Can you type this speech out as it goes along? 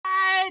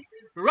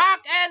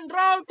Rock and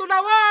roll to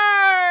the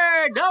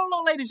world!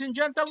 Hello, ladies and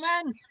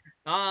gentlemen.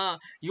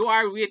 You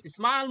are with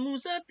Smile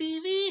Musa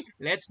TV.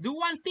 Let's do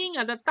one thing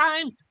at a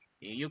time.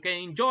 You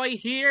can enjoy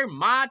here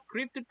math,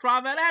 crypto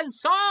travel, and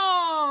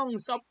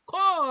songs, of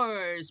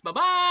course.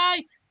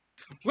 Bye-bye.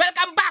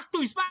 Welcome back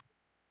to Smile.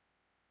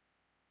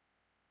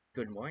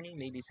 Good morning,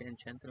 ladies and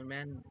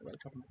gentlemen.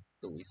 Welcome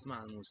to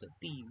Smile Musa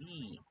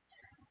TV.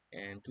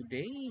 And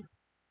today,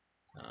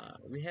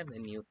 we have a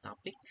new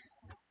topic.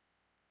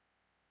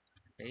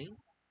 Okay,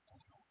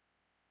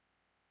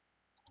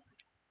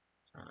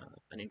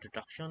 an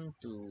introduction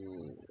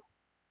to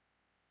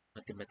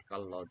mathematical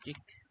logic.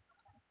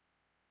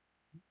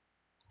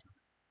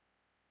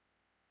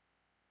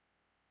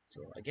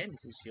 So again,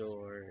 this is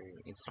your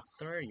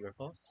instructor, your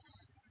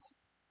host.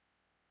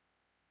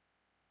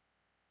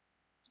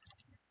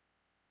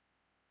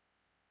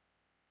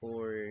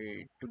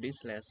 For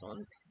today's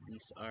lesson,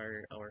 these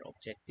are our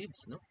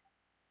objectives, no?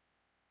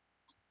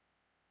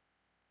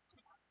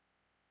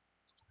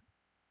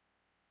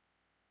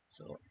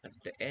 So at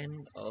the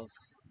end of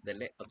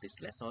of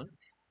this lesson,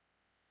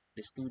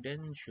 the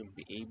student should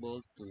be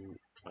able to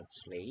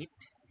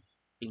translate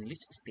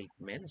English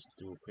statements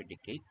to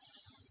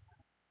predicates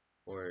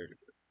or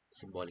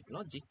symbolic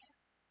logic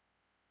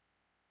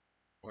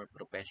or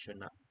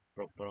propositional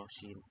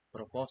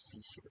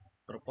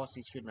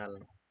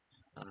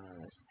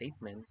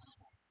statements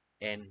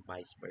and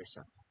vice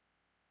versa.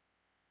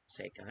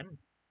 Second,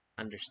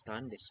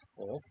 understand the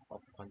scope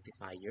of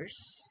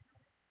quantifiers,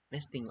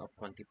 nesting of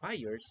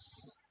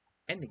quantifiers,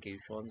 and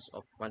negations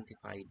of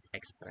quantified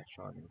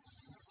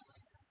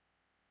expressions.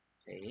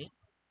 Okay,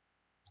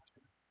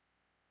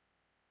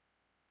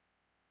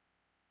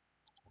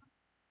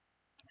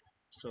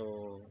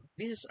 so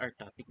this is our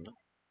topic, no?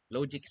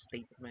 Logic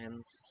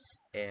statements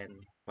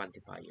and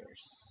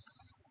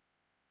quantifiers.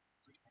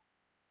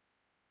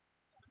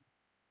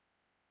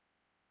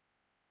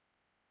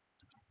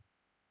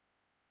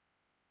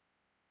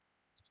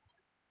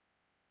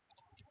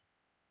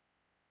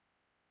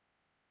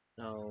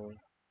 Now,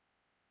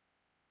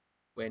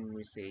 when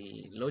we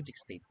say logic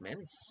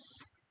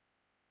statements,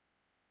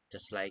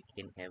 just like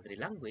in every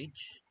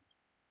language,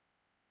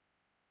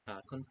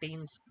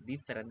 contains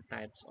different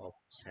types of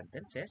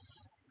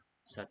sentences,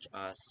 such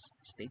as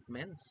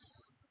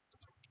statements,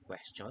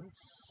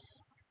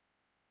 questions,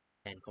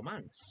 and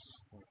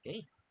commands.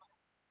 Okay,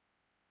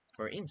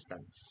 for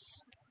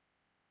instance,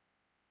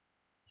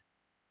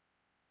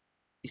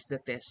 is the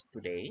test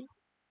today?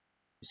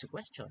 Is a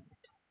question.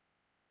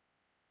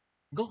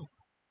 Go,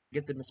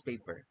 get the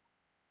newspaper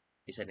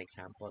is an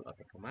example of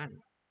a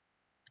command.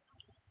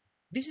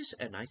 This is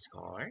a nice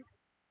car.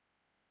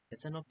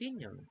 That's an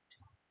opinion.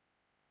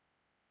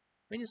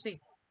 When you say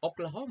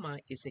Oklahoma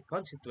is a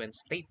constituent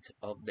state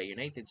of the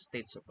United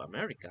States of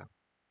America,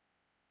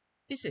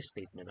 this is a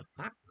statement of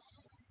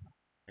facts.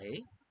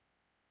 Okay?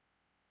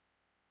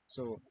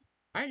 So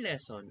our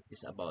lesson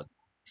is about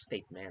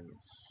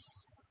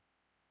statements.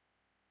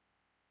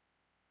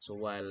 So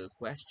while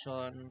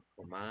question,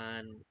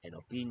 command, and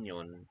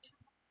opinion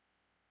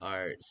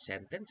are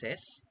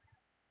sentences,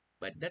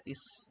 but that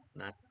is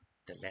not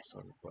the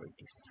lesson for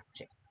this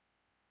subject.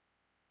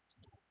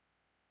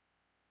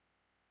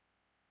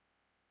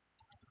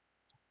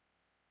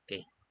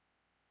 Okay,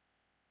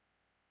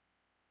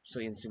 so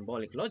in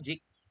symbolic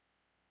logic,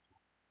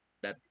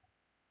 that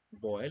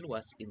Boyle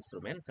was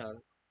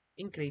instrumental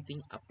in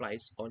creating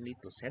applies only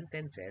to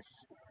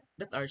sentences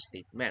that are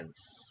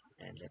statements.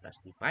 And let us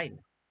define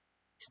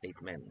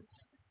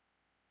statements.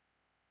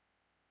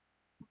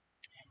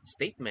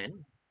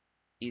 Statement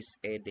is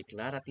a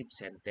declarative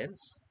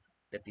sentence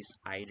that is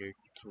either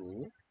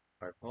true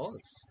or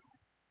false,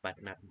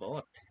 but not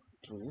both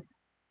true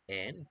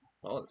and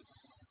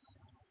false.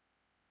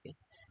 Okay.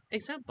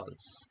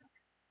 Examples.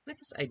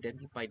 Let us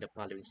identify the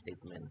following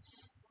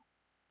statements.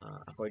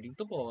 According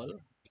to Ball,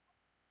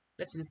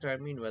 let's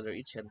determine whether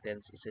each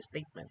sentence is a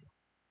statement.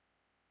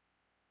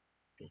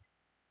 Okay.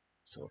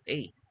 So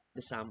A,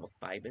 the sum of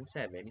 5 and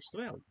 7 is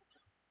 12.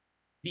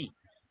 B,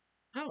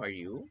 how are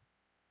you?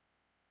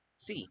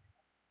 C,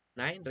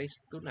 9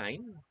 raised to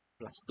 9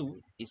 plus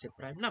 2 is a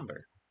prime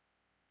number.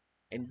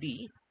 And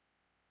D,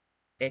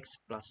 x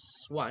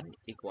plus 1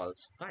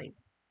 equals 5.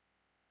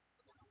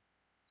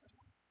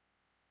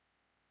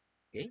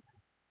 Okay,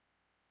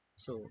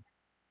 so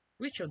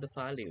which of the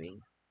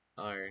following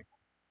are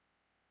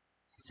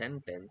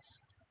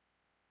sentence,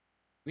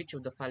 which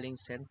of the following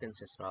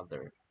sentences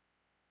rather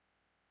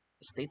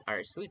state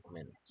are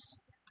statements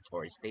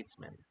or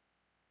statesmen?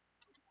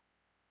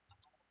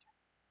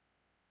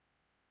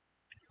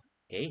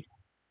 Okay,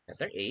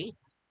 letter A,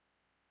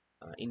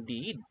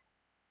 indeed,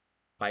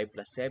 5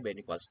 plus 7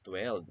 equals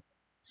 12.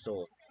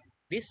 So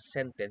this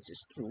sentence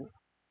is true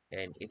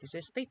and it is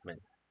a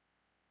statement.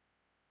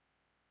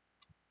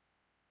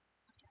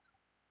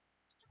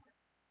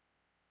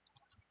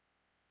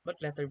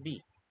 But letter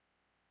B,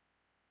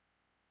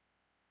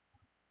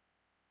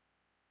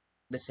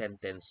 the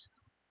sentence,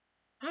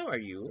 how are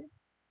you?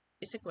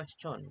 Is a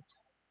question.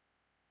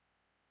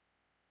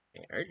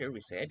 Earlier we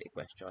said a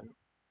question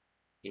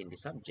in the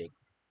subject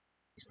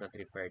is not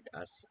referred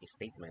as a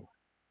statement.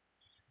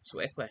 So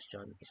a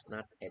question is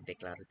not a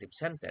declarative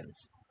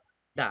sentence.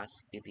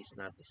 Thus, it is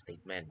not a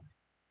statement.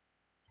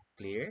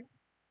 Clear?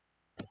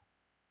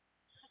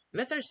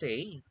 Letter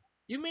A.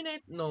 You may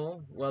not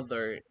know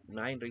whether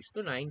 9 raised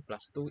to 9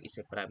 plus 2 is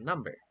a prime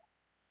number.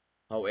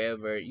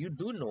 However, you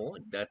do know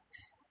that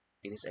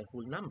it is a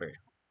whole number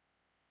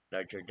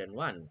larger than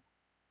 1.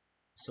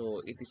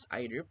 So it is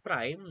either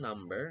prime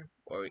number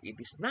or it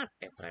is not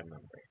a prime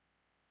number.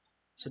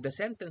 So the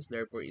sentence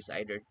therefore is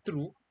either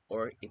true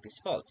or it is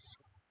false,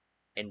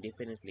 and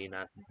definitely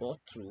not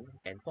both true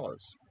and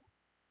false.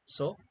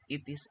 So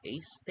it is a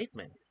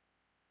statement.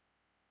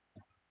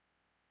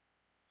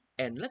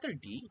 And letter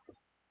D,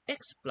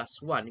 x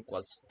plus 1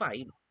 equals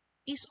 5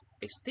 is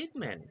a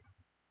statement.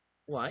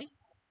 Why?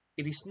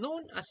 It is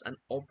known as an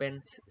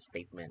open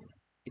statement.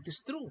 It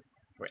is true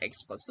for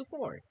x equals to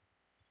 4,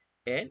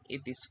 and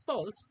it is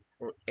false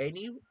for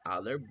any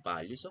other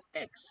values of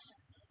x.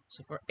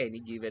 So for any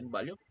given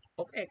value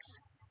of x,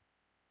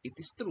 it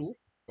is true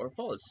or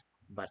false,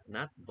 but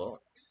not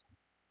both.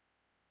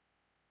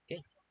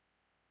 Okay.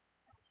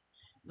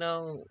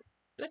 Now,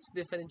 let's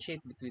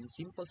differentiate between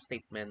simple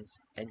statements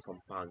and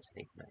compound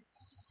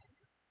statements.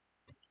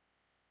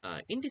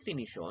 In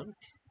definition,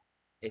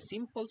 a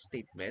simple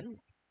statement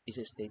is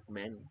a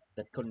statement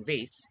that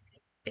conveys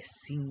a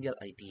single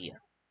idea,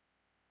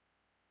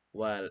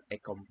 while a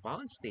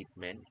compound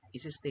statement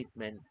is a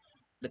statement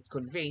that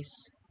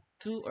conveys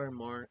two or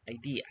more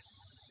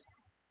ideas.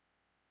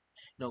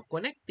 Now,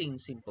 connecting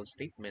simple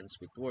statements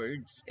with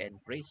words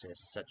and phrases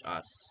such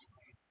as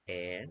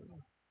and,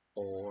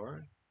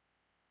 or,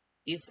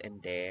 if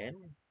and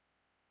then,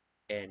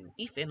 and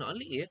if and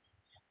only if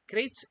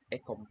creates a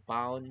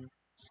compound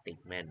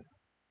statement.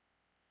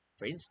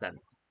 For instance,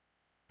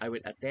 I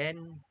will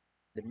attend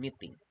the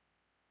meeting.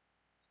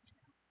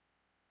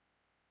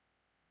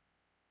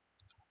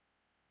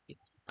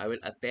 I will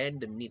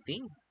attend the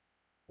meeting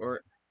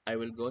or I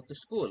will go to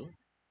school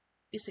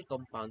is a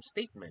compound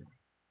statement.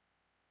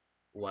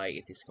 Why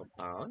it is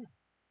compound?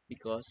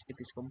 Because it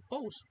is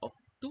composed of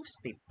two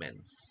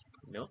statements.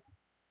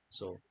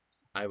 So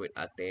I will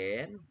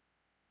attend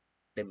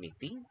the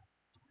meeting.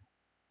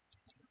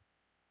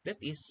 That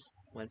is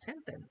one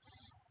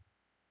sentence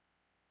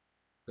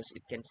because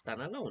it can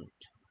stand alone.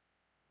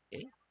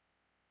 Okay?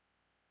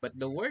 But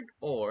the word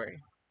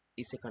or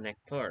is a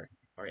connector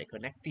or a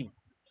connective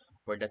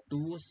for the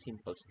two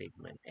simple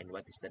statement. And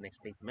what is the next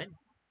statement?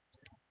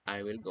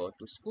 I will go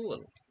to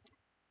school.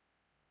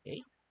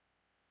 Okay?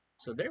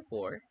 So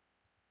therefore,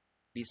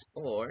 this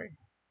or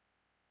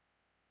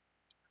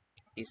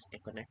is a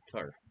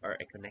connector or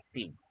a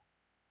connective.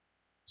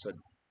 So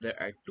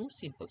there are two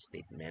simple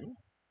statements.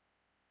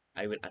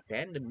 I will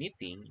attend the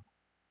meeting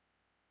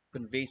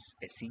conveys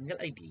a single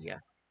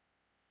idea.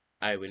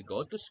 I will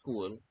go to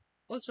school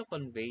also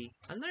convey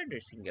another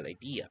single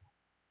idea.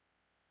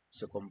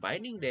 So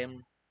combining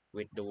them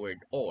with the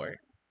word or,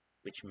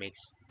 which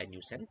makes a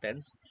new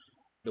sentence,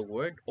 the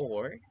word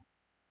or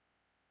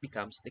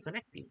becomes the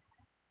connective.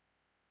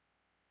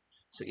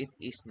 So it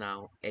is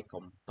now a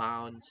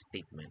compound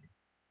statement.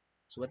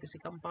 So what is a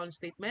compound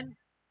statement?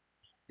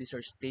 These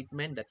are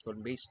statements that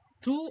conveys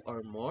two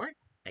or more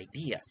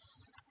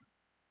ideas.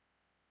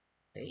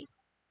 Okay?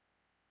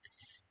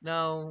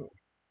 Now,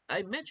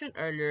 I mentioned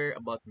earlier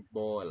about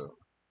ball.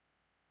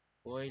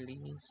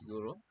 Boiling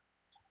siguro.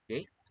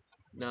 Okay?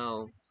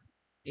 Now,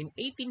 in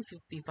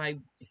 1855,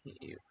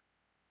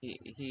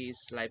 his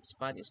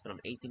lifespan is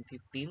from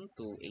 1815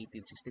 to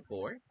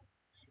 1864.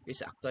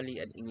 He's actually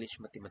an English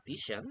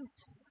mathematician.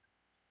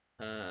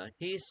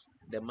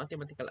 The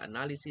mathematical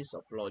analysis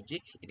of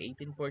logic in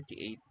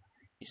 1848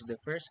 is the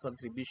first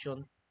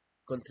contribution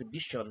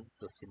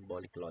to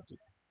symbolic logic.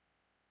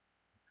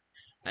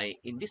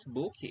 In this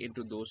book, he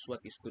introduced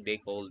what is today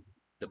called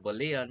the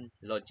Boolean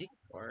logic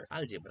or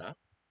algebra.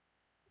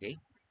 Okay,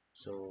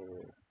 so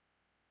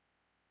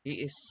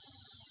he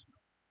is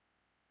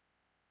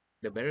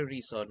the very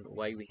reason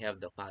why we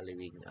have the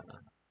following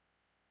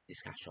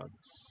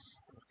discussions.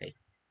 Okay,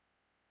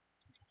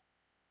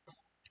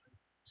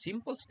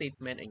 simple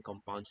statement and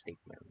compound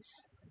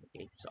statements.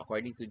 Okay, so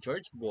according to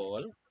George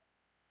Ball,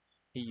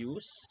 he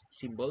used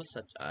symbols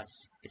such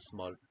as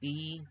small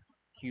p,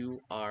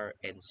 q, r,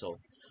 and so.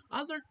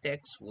 Other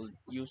texts will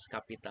use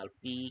capital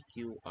P,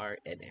 Q, R,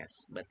 and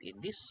S. But in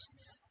this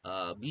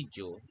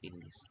video,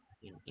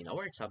 in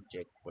our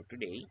subject for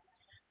today,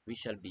 we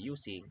shall be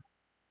using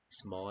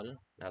small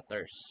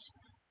letters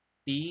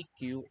P,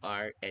 Q,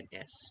 R, and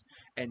S.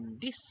 And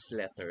these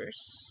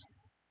letters,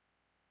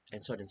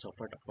 and so on and so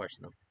forth, of course,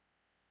 no,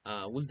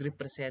 would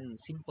represent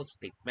simple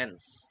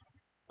statements.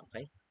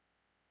 Okay?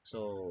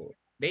 So,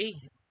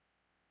 they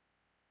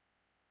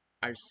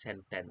are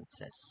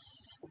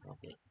sentences.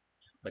 Okay?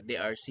 But they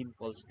are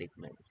simple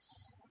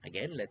statements.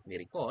 Again, let me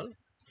recall,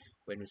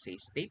 when we say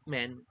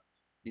statement,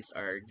 these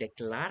are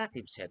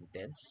declarative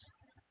sentence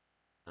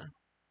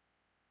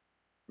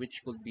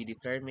which could be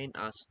determined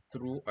as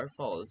true or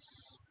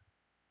false,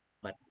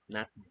 but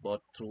not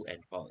both true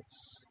and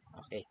false.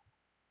 Okay.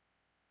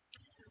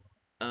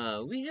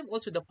 We have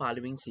also the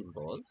following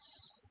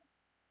symbols.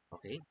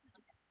 Okay,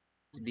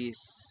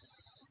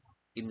 this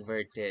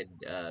inverted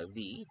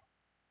V,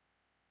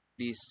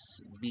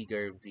 this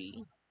bigger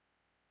V,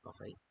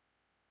 okay,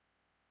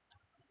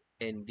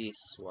 and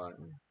this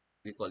one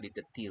we call it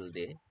the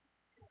tilde,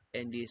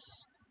 and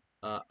this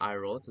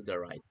arrow to the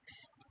right,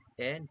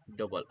 and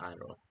double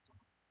arrow.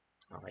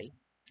 Okay,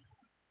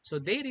 so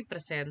they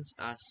represents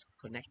as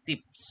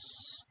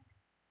connectives.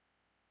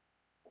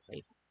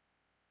 Okay,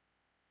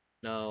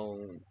 now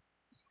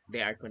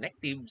they are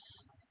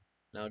connectives.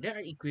 Now they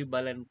are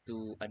equivalent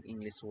to an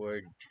English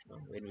word.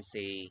 When we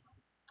say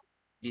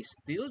this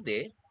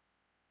tilde,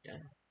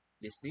 yeah,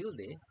 this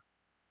tilde,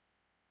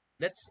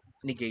 that's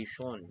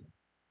negation.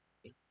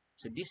 Okay?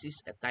 So this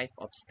is a type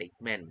of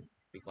statement.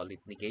 We call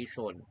it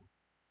negation.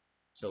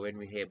 So when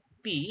we have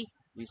P,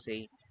 we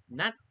say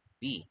not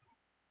P.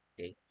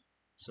 Okay,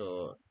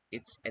 so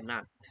it's a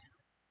not.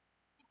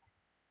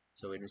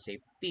 So when we say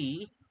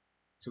P,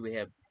 so we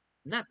have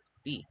not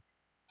P.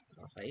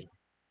 Okay,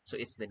 so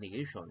it's the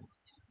negation.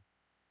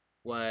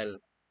 While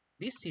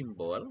this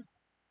symbol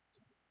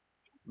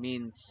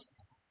means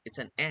it's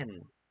an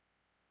N.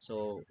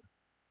 So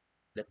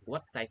that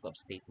what type of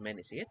statement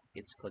is it?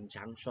 It's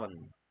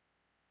conjunction.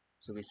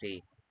 So we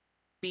say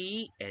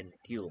P and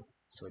Q.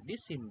 So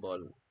this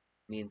symbol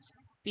means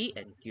P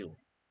and Q.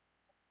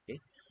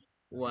 Okay,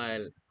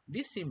 while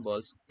this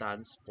symbol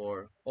stands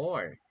for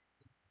or.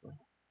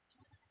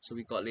 So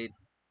we call it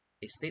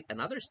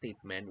another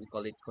statement. We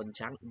call it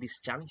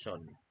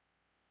disjunction.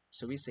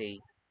 So we say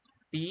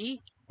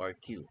P or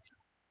Q.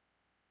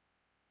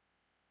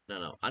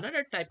 No.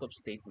 Another type of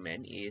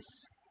statement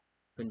is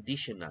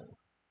conditional.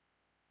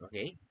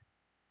 Okay,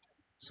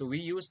 so we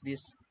use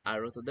this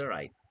arrow to the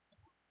right.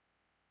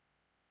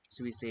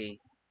 So we say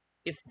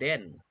if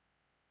then,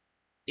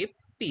 if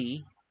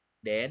P,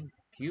 then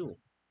Q.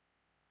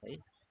 Okay,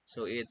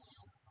 so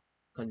it's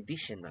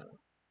conditional.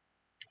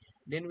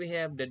 Then we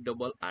have the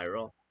double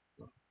arrow.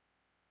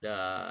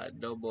 The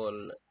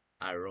double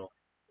arrow.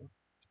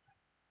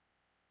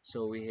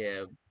 So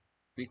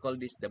we call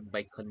this the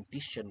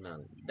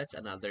biconditional. That's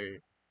another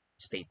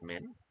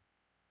statement.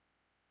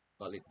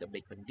 Call it the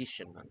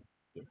biconditional.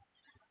 Okay.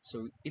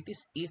 So it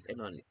is if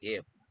and only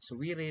if. So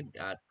we read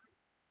at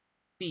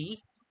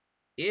P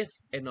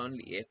if and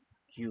only if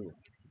Q.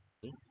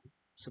 Okay.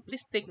 So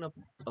please take note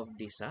of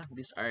this.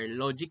 These are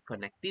logic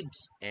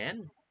connectives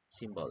and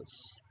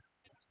symbols.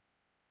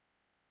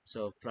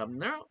 So from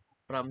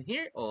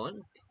here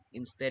on,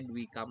 instead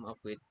we come up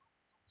with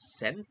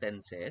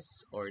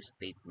sentences or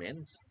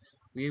statements.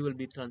 We will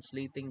be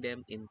translating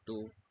them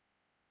into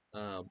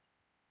uh,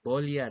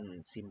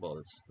 Boolean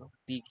symbols, no?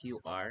 P,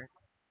 Q, R,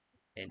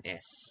 and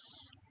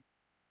S.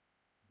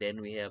 Then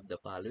we have the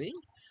following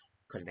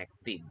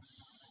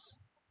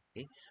connectives,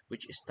 okay,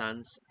 which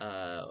stands,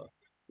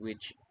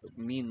 which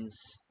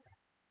means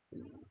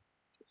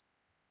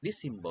these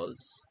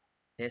symbols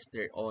has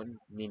their own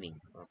meaning.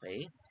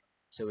 Okay,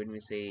 so when we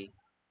say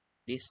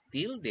this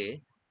tilde,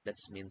 that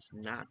means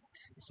not.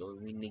 So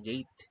we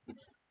negate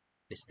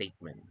the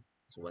statement.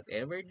 So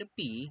whatever the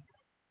P,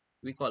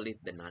 we call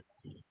it the not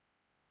P.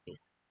 Okay.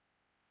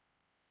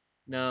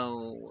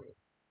 Now,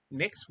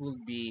 next will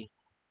be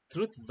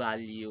truth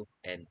value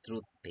and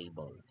truth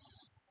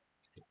tables.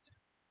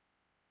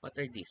 What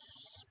are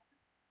these?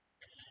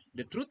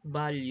 The truth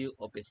value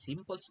of a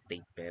simple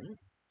statement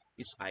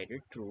is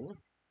either true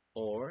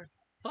or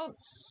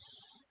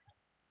false.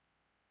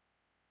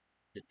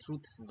 The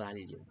truth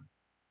value.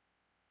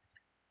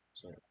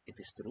 So it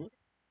is true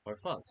or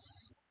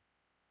false.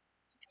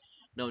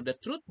 Now the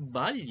truth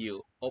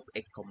value of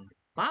a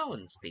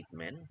compound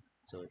statement.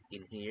 So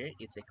in here,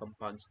 it's a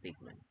compound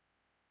statement.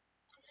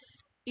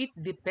 It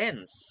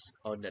depends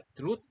on the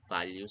truth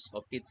values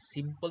of its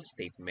simple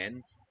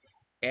statements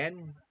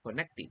and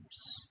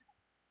connectives.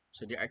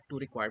 So there are two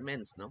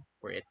requirements, no,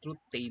 for a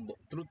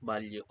truth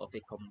value of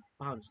a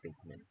compound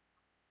statement.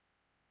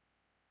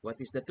 What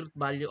is the truth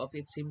value of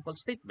its simple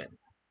statement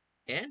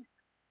and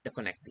the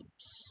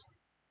connectives?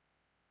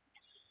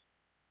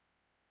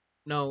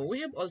 Now we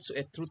have also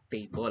a truth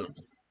table.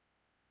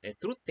 A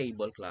truth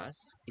table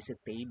class is a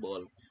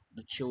table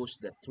that shows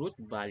the truth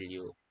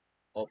value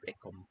of a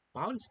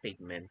compound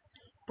statement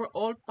for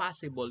all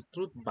possible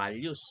truth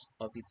values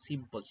of its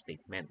simple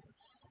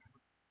statements.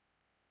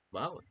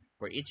 Wow,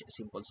 for each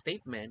simple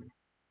statement,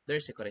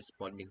 there's a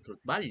corresponding truth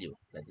value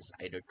that is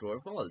either true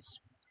or false.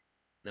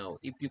 Now,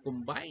 if you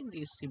combine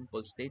this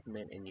simple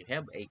statement and you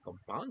have a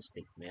compound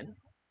statement,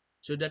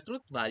 so the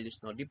truth values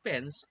now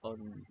depends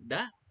on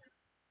the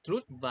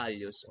truth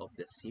values of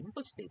the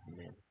simple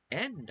statement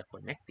and the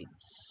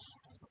connectives.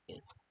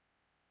 Okay.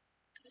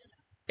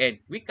 And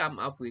we come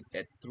up with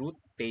a truth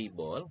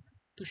table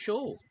to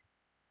show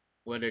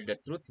whether the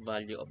truth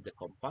value of the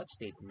compound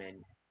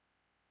statement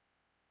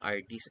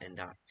are this and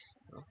that.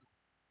 No?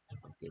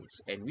 Okay,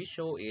 so, and we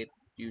show it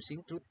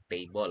using truth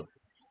table.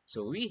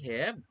 So we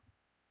have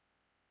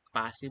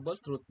possible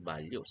truth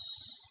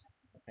values.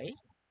 Okay.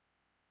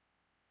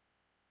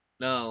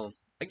 Now,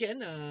 again,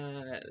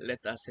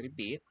 let us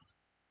repeat.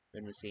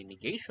 when we say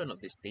negation of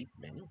the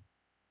statement,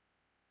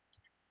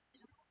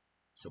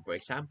 so for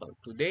example,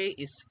 today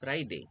is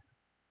Friday.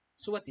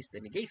 So what is the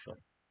negation?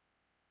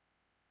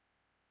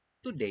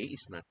 Today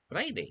is not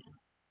Friday.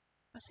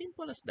 As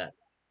simple as that.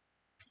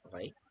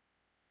 Okay?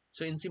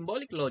 So in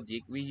symbolic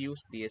logic, we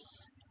use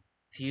this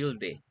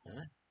tilde.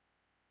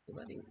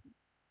 Diba?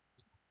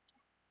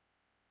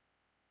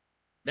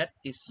 That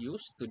is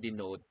used to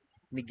denote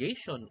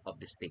negation of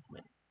the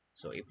statement.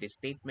 So if the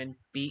statement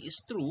P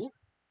is true,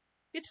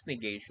 its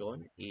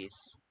negation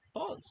is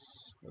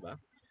false. Diba?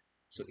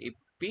 So if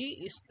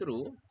P is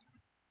true,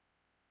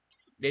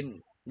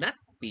 then not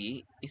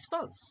P is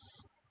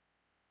false.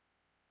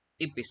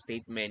 If a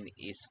statement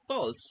is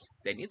false,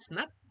 then it's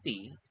not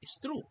P is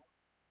true.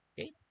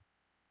 Okay?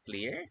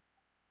 Clear?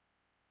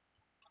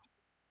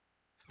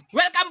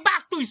 Welcome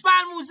back to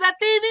Ismail Musa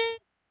TV!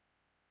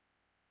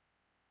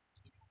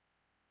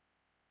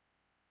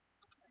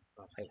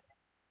 Okay,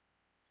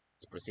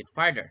 let's proceed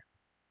further.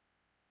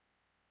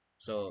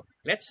 So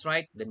let's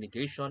write the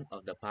negation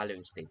of the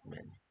following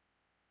statement.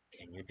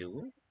 Can you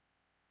do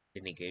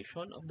the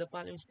negation of the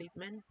following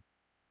statement?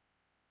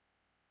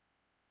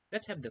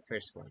 Let's have the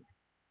first one.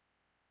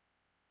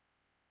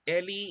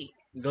 Ellie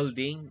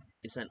Goulding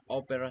is an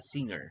opera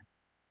singer.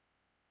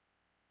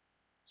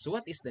 So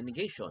what is the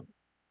negation?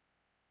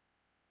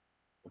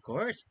 Of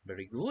course,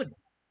 very good.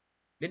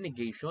 The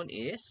negation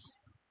is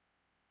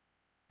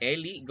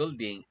Ellie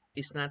Goulding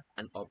is not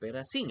an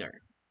opera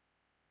singer.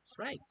 That's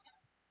right.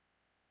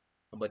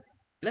 But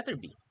letter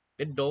B,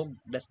 the dog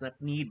does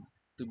not need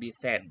to be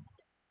fed.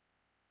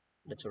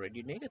 That's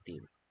already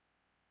negative.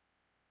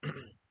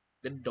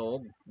 The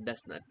dog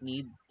does not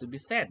need to be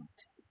fed.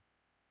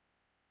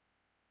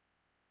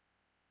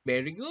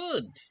 Very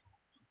good.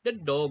 The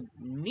dog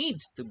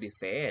needs to be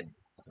fed.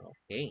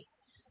 Okay.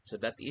 So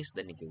that is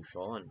the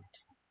negation.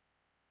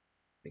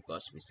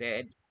 Because we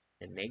said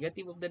the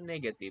negative of the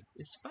negative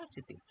is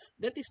positive.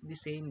 That is the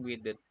same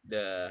with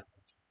the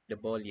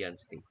Boolean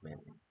statement.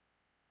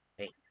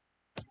 Okay.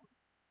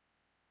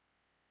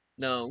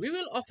 Now, we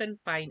will often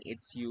find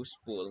it's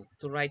useful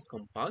to write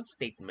compound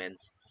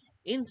statements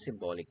in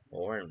symbolic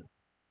form.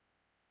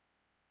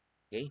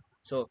 Okay.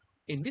 So,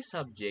 in this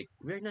subject,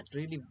 we're not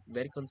really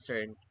very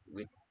concerned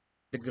with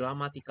the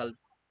grammatical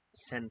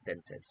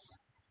sentences.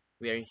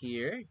 We are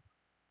here,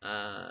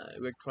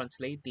 we're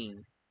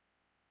translating.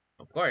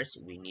 Of course,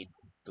 we need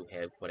to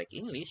have correct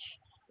English,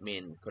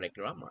 correct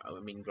grammar.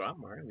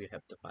 Grammar, we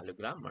have to follow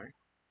grammar.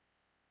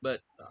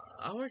 But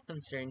our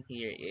concern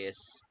here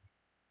is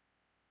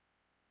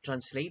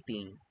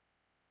translating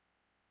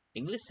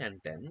English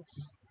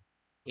sentence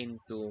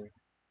into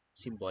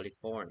symbolic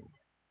form.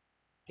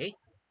 Okay?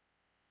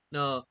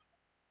 Now,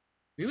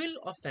 we will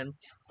often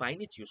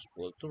find it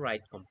useful to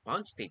write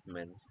compound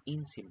statements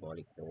in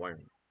symbolic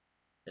form.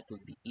 That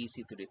would be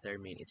easy to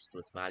determine its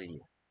truth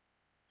value.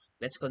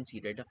 Let's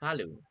consider the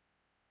following.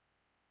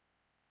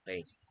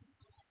 Okay.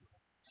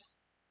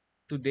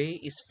 Today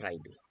is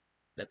Friday.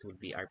 That would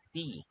be our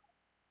P.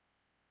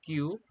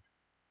 Q,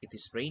 it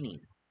is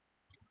raining.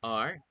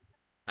 R,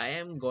 I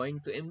am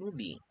going to a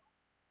movie.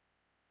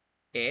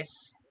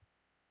 S,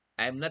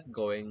 I am not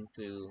going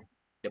to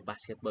the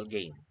basketball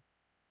game.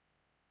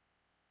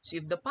 So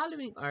if the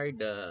following are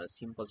the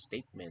simple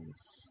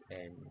statements,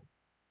 and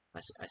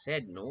as I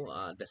said, no,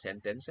 the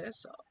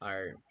sentences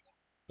are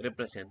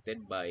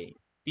represented by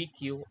P,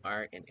 Q,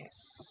 R, and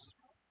S.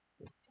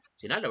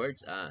 So in other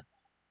words,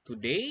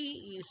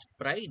 today is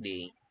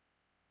Friday.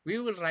 We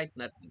will write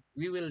not.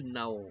 We will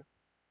now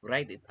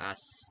write it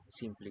as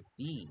simply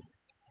P.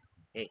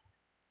 Okay,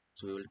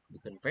 so we will be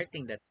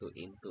converting that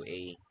into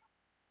a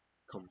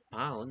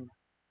compound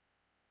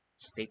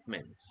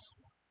statements.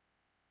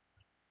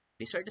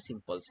 These are the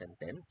simple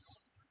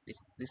sentence.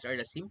 These are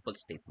the simple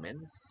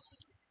statements.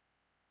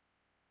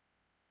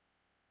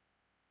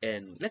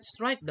 And let's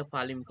write the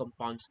following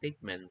compound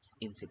statements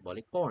in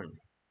symbolic form.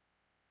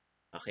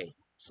 Okay,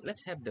 so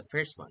let's have the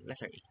first one,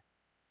 letter A.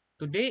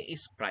 Today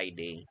is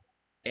Friday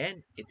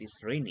and it is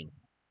raining.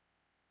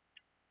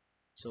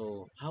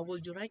 So how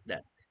would you write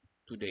that?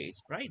 Today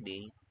is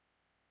Friday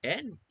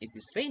and it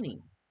is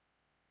raining.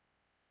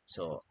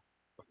 So,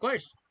 of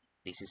course,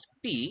 this is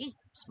P,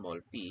 small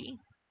p,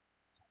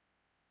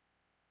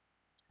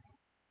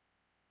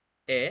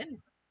 and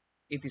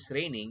it is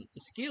raining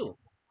is Q,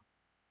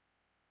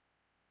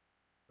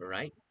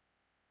 right?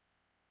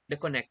 The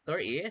connector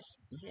is,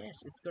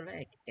 yes, it's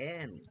correct,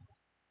 N.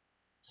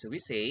 So we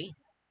say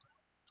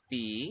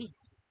P,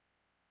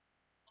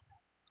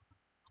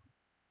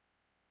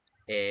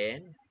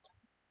 N,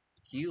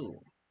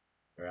 Q,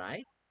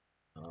 right?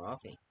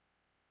 Okay,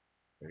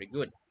 very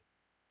good.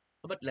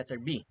 How about letter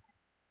B?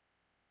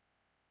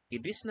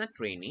 It is not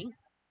raining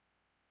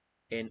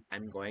and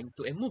I'm going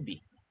to a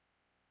movie.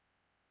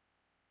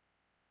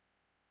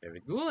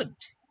 Very good.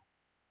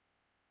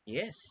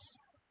 Yes.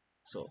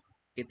 So,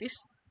 it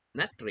is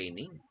not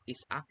raining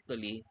is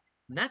actually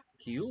not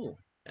Q.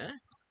 Huh?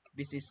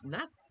 This is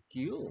not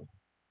Q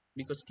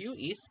because Q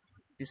is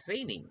it is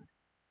raining.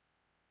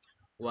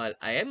 While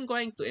I am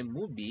going to a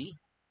movie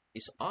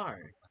is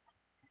R.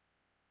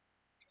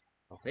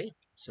 Okay,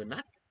 so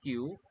not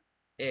Q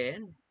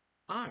and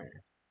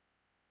R.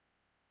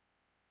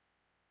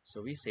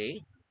 So we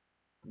say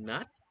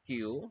not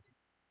Q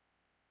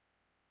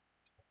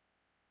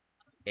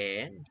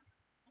and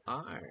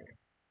R.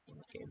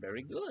 Okay,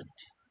 very good.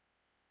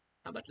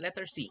 How about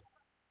letter C?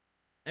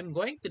 I'm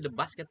going to the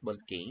basketball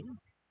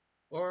game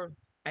or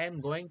I am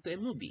going to a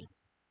movie.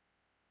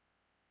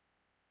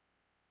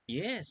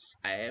 Yes,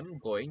 I am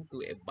going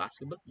to a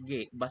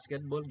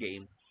basketball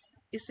game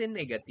is a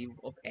negative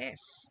of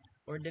S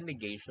or the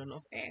negation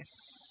of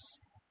S.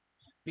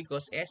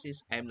 Because S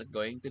is I'm not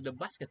going to the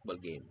basketball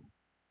game.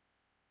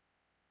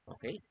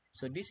 Okay,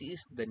 so this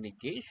is the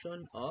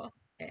negation of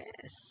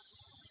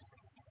S.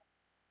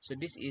 So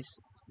this is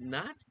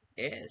not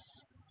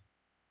S.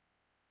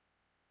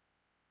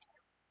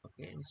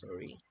 Okay, I'm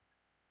sorry.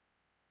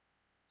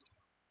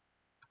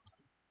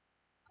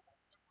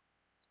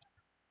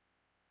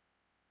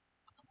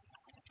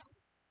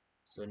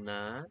 So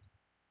not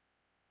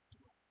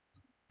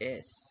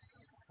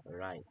S.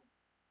 Right.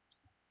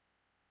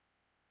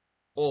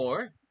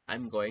 Or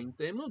I'm going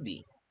to a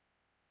movie.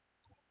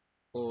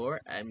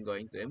 Or I'm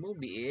going to a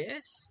movie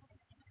is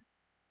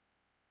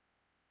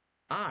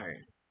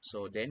R.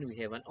 So then we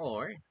have an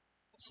or.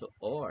 So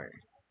or.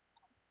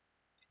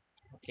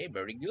 Okay,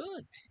 very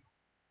good.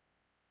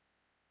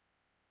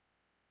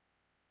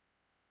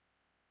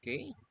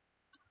 Okay.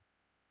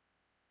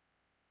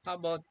 How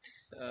about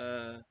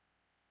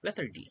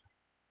letter D?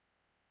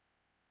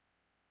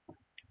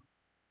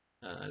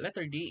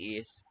 Letter D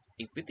is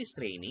if it is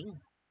raining,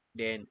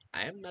 then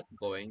I am not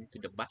going to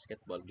the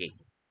basketball game.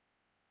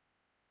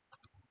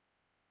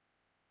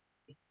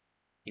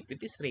 If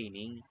it is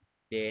raining,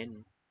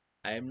 then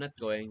I am not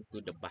going to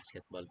the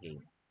basketball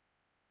game.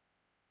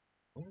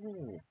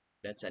 Oh,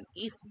 that's an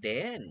if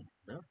then.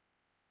 No?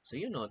 So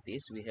you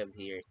notice we have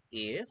here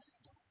if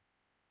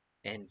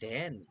and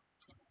then.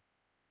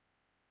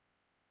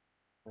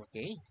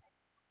 Okay.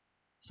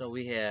 So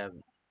we have,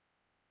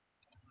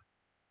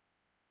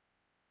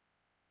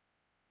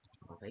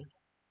 okay,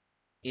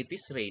 it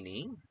is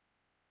raining.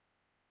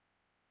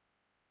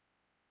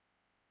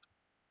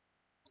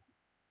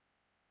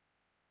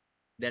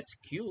 That's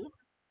Q.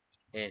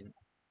 And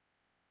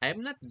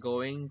I'm not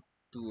going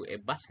to a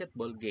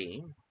basketball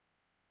game.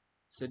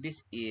 So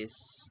this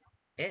is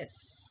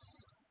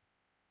S.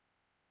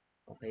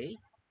 Okay.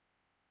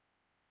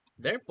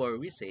 Therefore,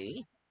 we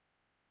say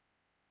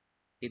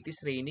it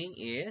is raining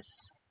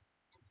is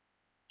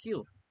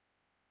Q.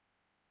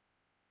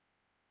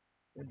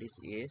 So this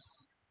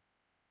is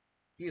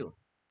Q.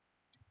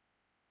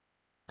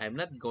 I'm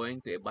not going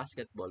to a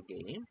basketball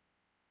game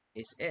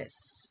is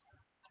S.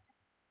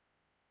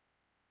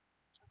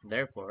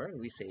 Therefore,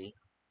 we say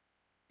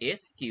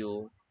if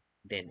Q,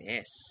 then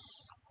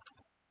S.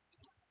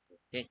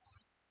 Okay,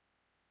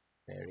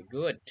 very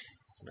good.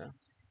 No?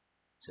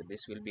 So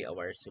this will be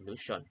our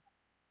solution.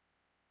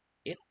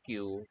 If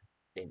Q,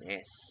 then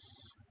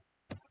S.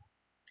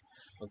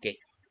 Okay,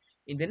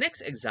 in the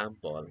next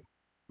example,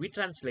 we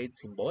translate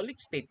symbolic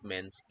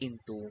statements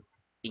into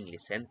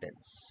English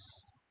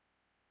sentence.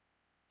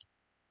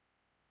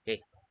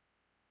 Okay,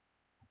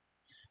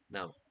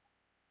 now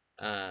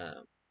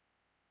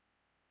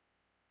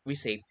we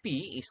say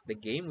P is the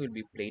game will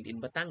be played in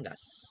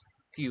Batangas.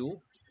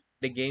 Q,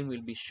 the game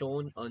will be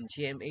shown on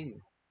GMA.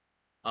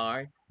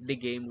 R, the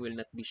game will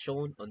not be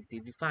shown on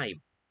TV5.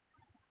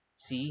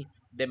 C,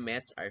 the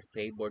Mets are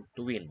favored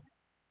to win.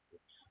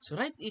 So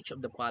write each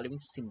of the following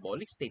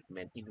symbolic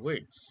statement in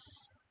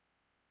words.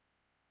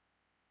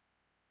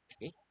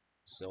 Okay.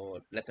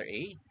 So letter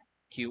A,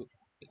 Q,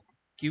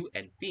 Q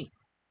and P.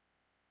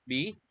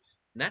 B,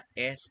 not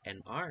S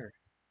and R.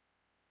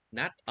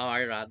 Not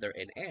R rather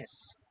and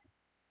S.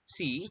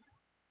 C,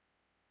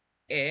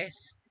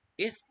 S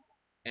if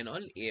and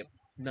only if,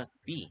 not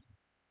P.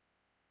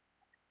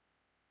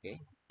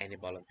 Okay. Any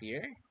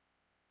volunteer?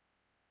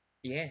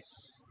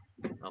 Yes.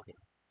 Okay.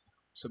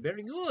 So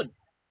very good.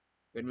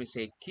 When we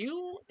say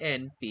Q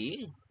and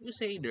P, you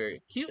say there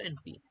Q and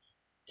P.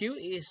 Q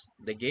is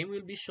the game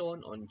will be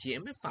shown on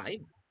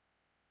GMA5.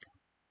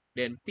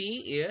 Then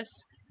P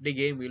is the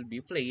game will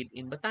be played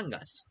in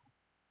Batangas.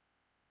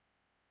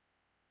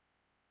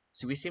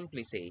 So we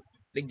simply say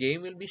the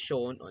game will be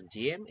shown on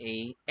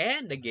GMA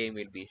and the game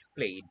will be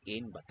played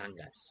in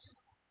Batangas.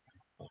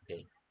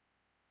 Okay.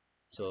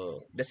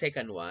 So the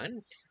second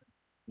one,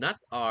 not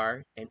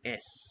R and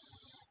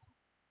S.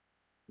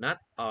 Not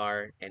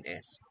R and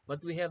S.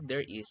 What we have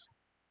there is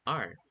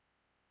R.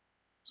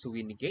 So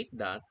we negate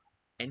that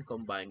and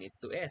combine it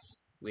to S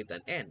with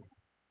an N.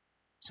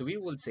 So we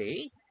would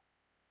say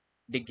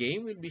the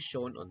game will be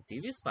shown on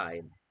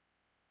TV5.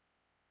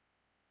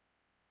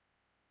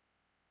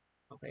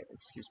 Okay,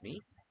 excuse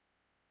me.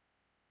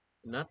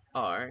 Not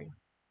R.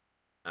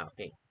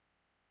 Okay.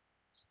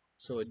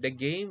 So the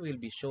game will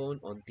be shown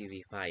on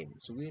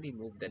TV5. So we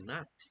remove the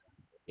not.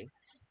 Okay.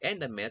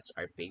 And the Mets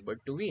are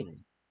favored to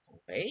win.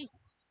 Okay.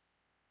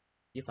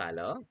 You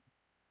follow?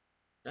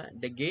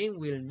 The game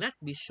will not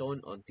be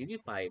shown on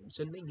TV5.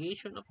 So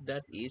negation of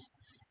that is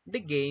the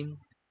game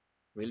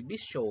will be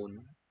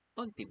shown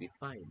on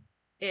TV5.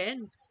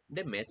 And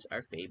the Mets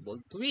are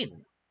favored to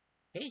win.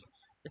 Okay,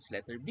 that's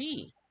letter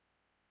B.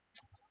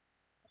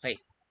 Okay,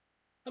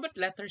 how about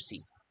letter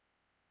C?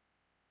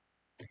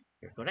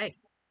 You're correct.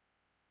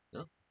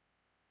 No?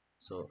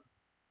 So,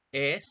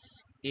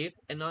 S, if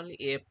and only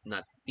if,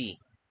 not P.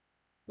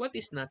 What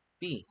is not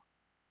P?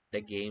 The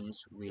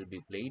games will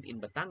be played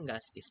in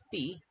Batangas is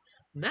P.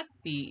 Not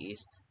P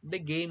is the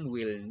game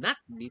will not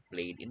be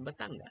played in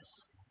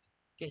Batangas.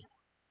 Okay,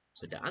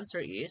 so the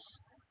answer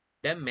is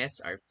the Mets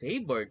are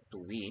favored to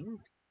win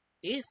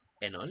if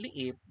and only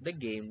if the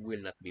game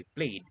will not be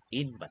played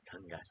in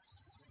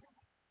Batangas.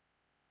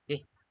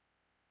 Okay,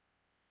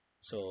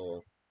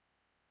 so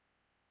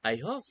I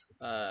hope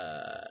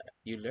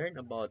you learn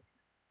about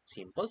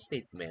simple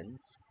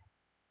statements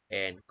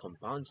and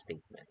compound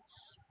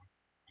statements.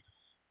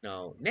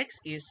 Now,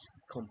 next is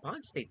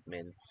compound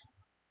statements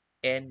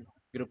and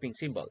grouping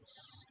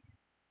symbols.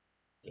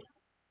 Okay.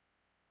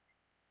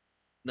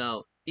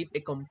 Now, if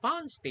a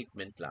compound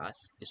statement class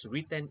is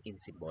written in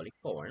symbolic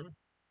form,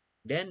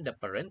 then the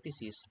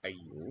parentheses are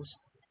used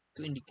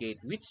to indicate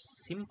which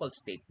simple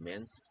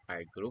statements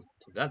are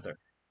grouped together.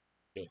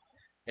 Okay,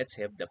 let's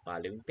have the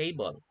following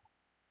table.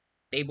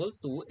 Table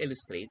 2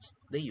 illustrates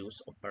the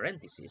use of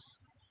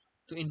parentheses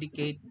to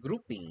indicate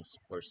groupings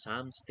for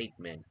some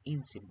statement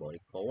in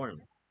symbolic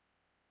form.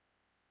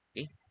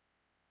 Okay,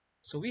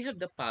 so we have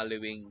the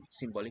following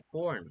symbolic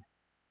form.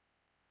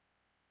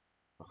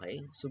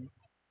 Okay, so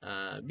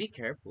be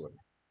careful.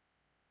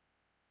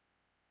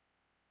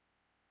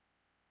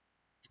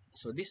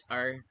 So these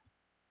are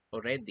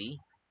already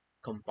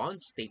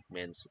compound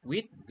statements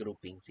with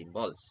grouping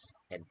symbols,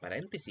 and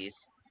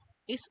parenthesis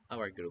is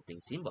our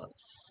grouping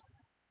symbols.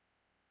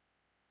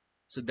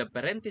 So the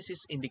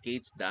parenthesis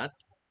indicates that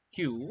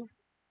Q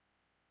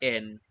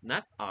and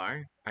not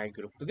R are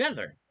grouped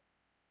together.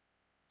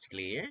 It's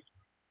clear?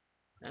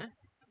 Huh?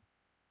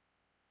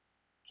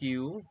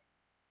 Q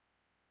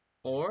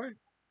or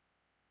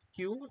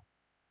Q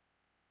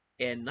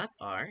and not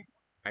R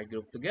are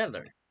grouped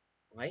together.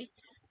 Why?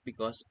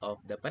 Because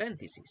of the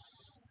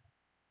parenthesis.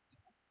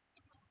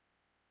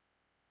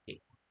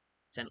 Okay.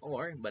 It's an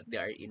or, but they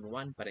are in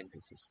one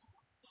parenthesis.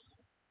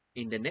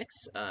 In the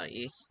next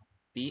is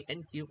P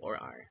and Q or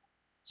R.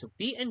 So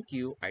P and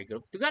Q are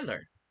grouped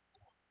together.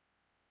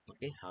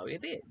 Okay, how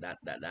it is?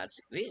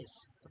 That's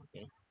this.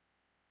 Okay.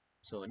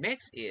 So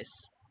next is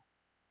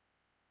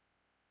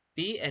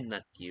P and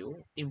not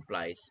Q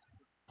implies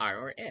R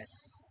or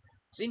S.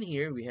 So in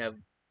here we have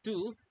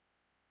two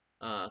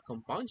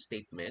compound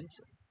statements.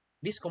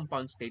 These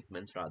compound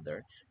statements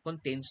rather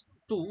contains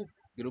two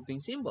grouping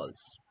symbols.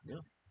 You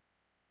know,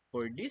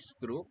 for this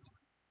group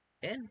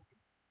and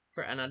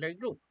for another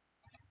group.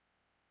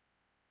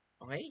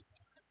 Okay?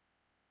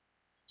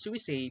 So we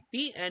say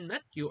P and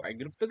not Q are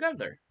grouped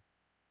together.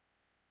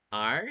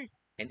 R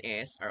and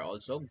S are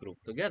also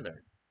grouped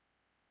together.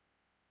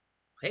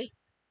 Okay?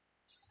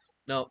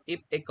 Now,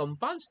 if a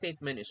compound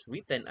statement is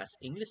written as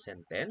English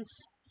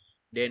sentence,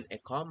 then a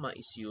comma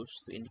is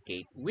used to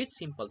indicate which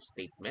simple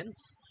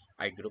statements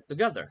are grouped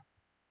together.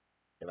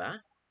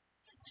 Diba?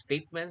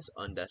 Statements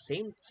on the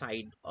same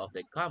side of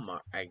the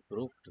comma are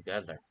grouped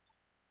together.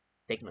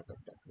 Take note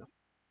of that. No?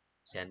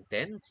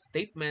 Sentence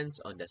statements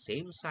on the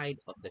same side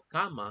of the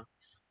comma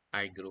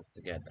are grouped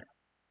together.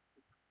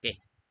 Okay,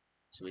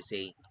 so we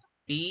say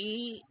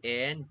P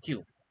and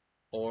Q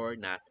or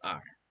not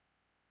R.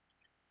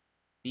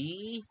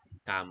 P,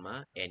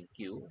 comma, and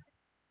Q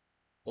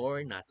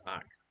or not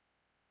R.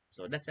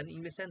 So that's an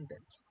English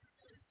sentence.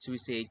 So we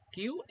say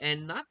Q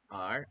and not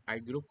R are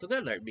grouped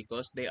together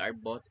because they are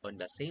both on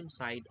the same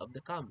side of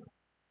the comma.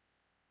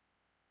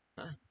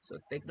 So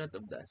take note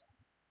of that.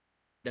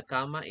 The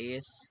comma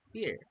is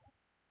here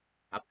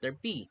after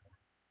P.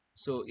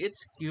 So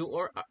it's Q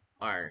or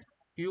R.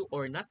 Q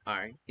or not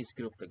R is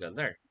grouped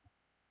together.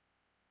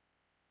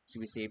 So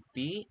we say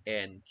P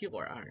and Q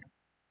or R.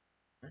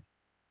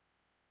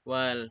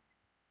 While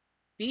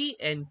P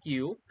and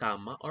Q,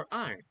 comma, or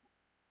R.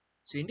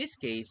 So in this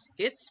case,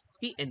 it's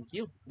P and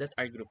Q that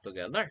are grouped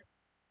together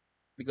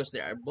because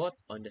they are both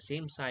on the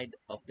same side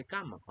of the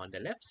comma, on the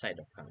left side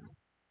of comma.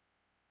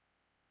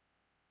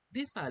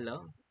 Do you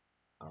follow?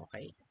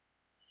 Okay.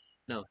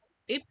 Now,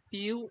 if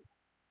Q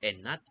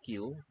and not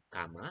Q,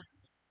 comma,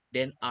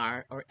 then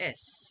R or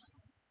S.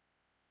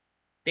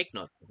 Take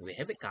note, we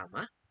have a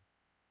comma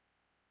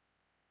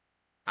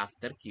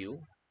after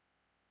Q,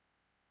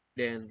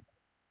 then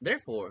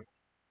therefore,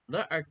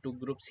 there are two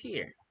groups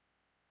here.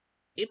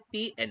 If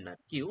P and not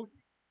Q,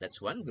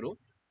 that's one group.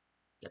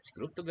 Let's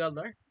group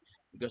together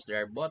because they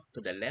are both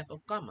to the left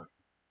of comma.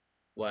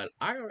 While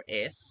R or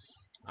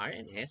S, R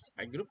and S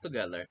are grouped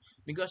together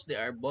because they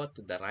are both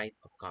to the right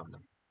of comma.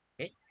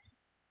 Okay?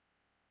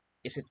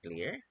 Is it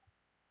clear?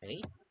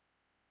 Okay.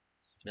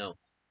 Now,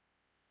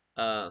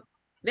 uh,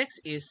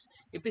 next is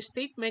if a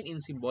statement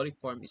in symbolic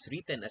form is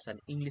written as an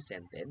English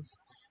sentence,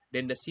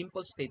 then the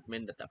simple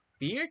statement that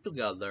appear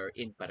together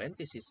in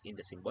parentheses in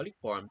the symbolic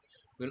form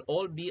will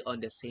all be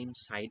on the same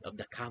side of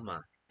the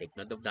comma. Take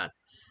note of that.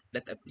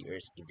 that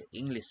appears in the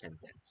English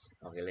sentence.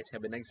 Okay, let's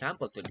have an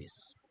example to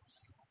this.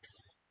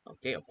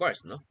 Okay, of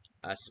course, no?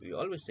 As we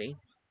always say,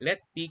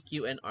 let P,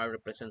 Q, and R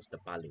represents the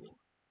following.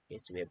 Okay,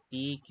 so we have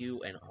P,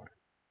 Q, and R.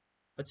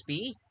 What's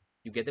P?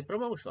 You get a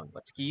promotion.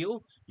 What's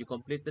Q? You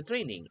complete the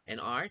training. And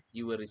R,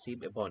 you will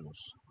receive a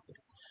bonus. Okay.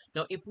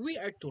 Now, if we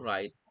are to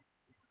write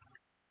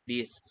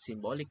this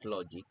symbolic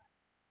logic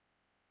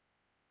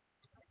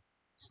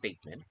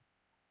statement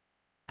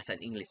as an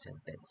English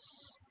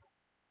sentence,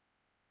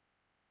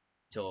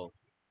 so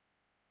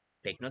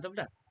take note of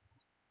that.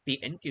 P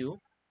and Q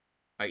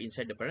are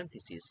inside the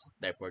parentheses,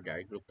 therefore they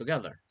are grouped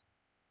together.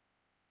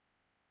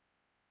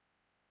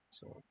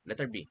 So,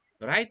 letter B.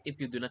 Write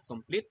if you do not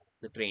complete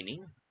the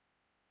training,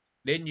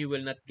 then you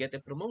will not get a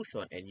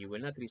promotion and you will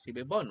not receive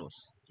a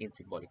bonus in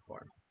symbolic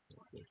form.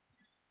 Okay.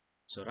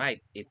 So,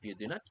 write if you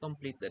do not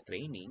complete the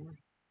training,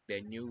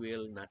 then you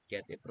will not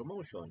get a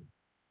promotion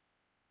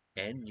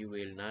and you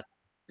will not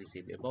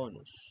receive a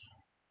bonus.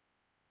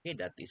 Okay,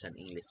 that is an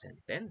English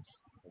sentence.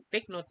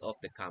 Take note of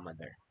the comma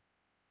there.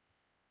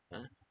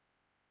 Huh?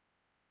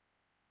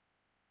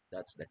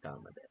 That's the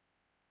comma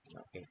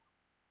there. Okay.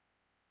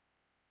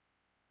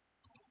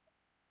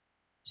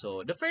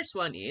 So, the first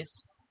one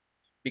is,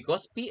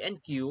 because P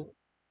and Q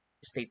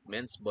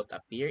statements both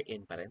appear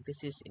in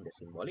parentheses in the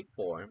symbolic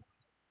form,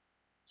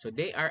 so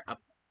they are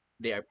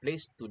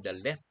placed to the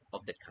left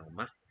of the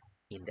comma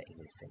in the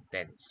English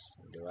sentence.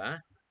 Di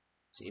ba?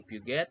 So if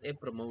you get a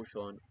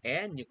promotion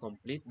and you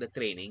complete the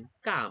training,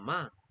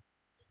 comma,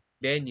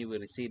 then you will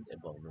receive a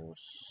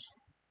bonus.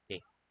 Okay.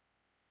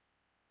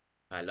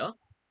 Hello?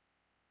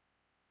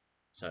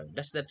 So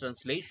thus the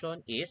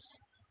translation is,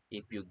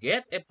 if you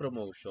get a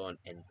promotion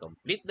and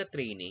complete the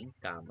training,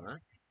 comma,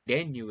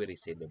 then you will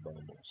receive a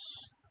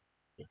bonus.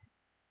 Okay.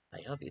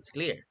 I hope it's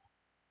clear.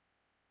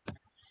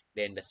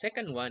 Then the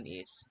second one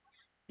is,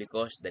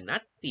 because the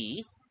not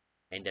P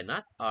and the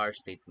not R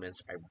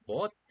statements are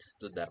both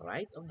to the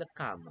right of the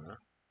comma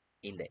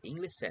in the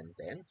English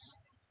sentence,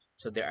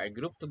 so they are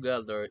grouped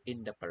together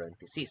in the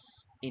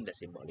parentheses in the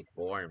symbolic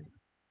form.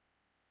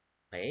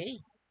 Okay?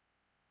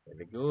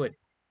 Very good.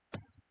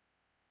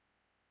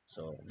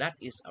 So that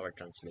is our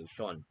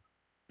translation.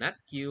 Not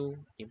Q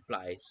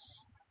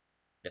implies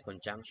the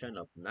conjunction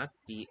of not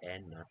P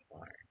and not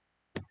R.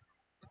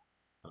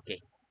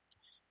 Okay.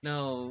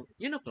 Now,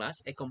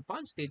 class, a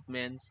compound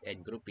statements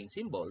and grouping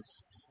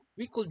symbols,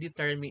 we could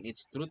determine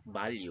its truth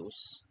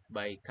values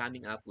by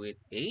coming up with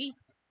a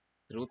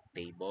truth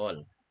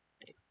table.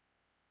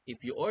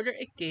 If you order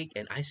a cake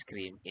and ice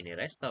cream in a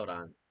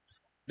restaurant,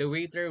 the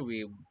waiter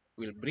will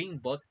bring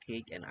both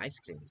cake and ice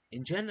cream.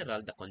 In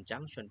general, the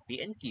conjunction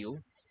P and Q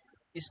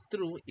is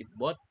true if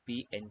both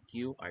P and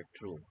Q are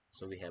true.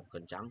 So we have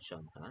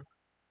conjunction. Huh?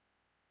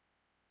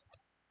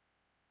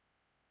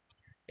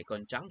 A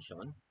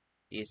conjunction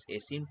is a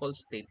simple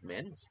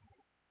statement.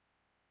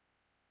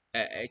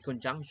 A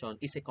conjunction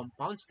is a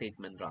compound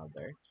statement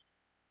rather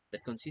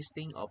that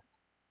consisting of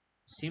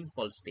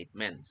simple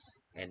statements,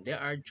 and they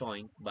are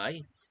joined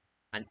by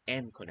an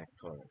and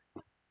connector.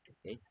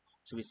 Okay,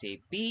 so we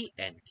say P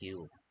and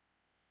Q.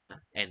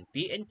 And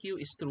P and Q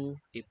is true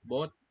if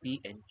both P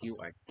and Q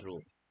are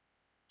true.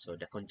 So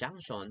the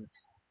conjunction,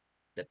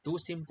 the two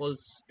simple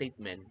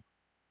statement,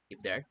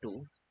 if there are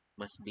two,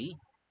 must be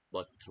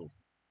both true.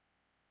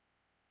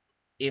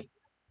 If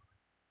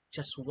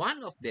just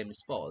one of them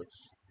is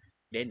false,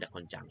 then the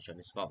conjunction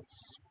is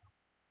false.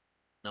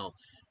 Now,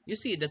 you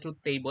see the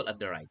truth table at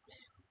the right.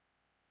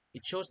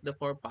 It shows the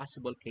four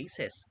possible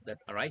cases that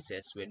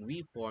arises when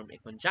we form a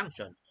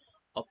conjunction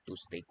of two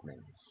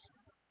statements.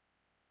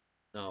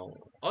 Now,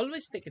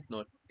 always take it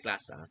note,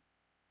 class,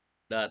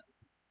 that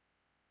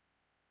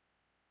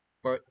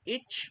for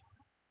each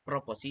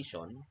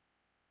proposition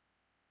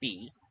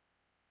P,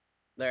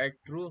 there are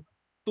two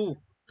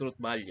truth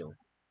value.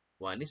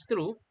 One is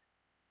true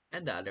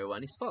and the other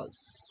one is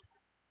false.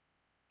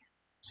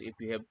 So if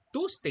you have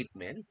two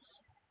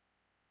statements,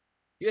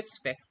 you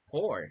expect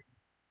four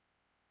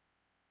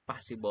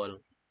possible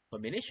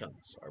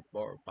combinations or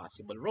four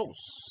possible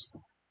rows.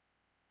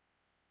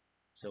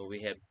 So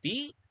we have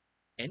P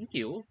and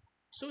Q,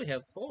 so we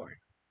have four.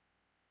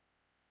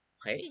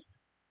 Okay?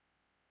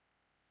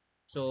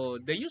 So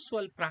the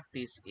usual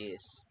practice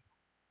is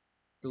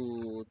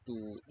to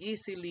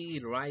easily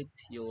write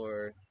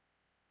your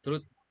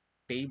truth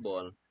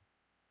table.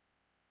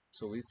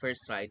 So we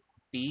first write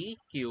P,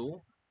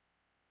 Q,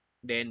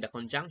 then the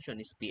conjunction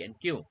is P and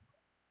Q.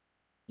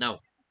 Now,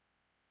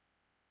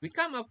 we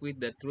come up with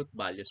the truth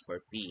values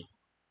for P.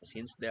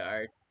 Since there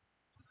are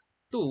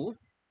two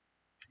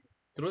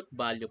truth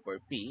value for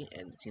P,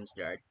 and since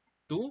there are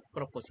two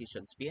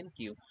propositions P and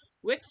Q,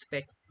 we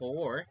expect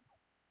four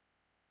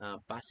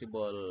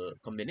possible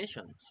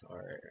combinations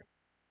or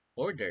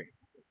order.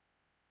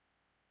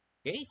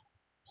 Okay?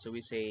 So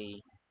we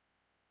say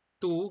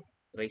 2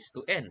 raised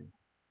to n.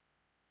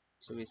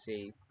 So we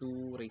say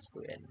 2 raised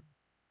to n.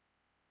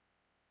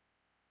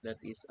 That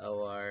is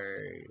our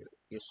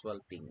usual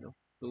thing, no?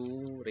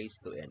 2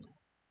 raised to n.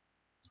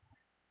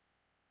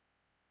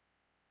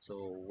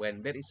 So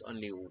when there is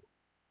only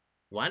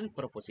one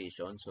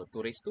proposition, so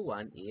 2 raised to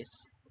 1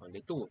 is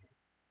only 2.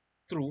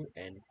 True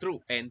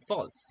and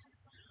false.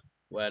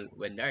 Well,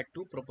 when there are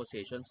two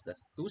propositions,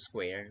 that's 2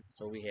 squared,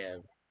 so we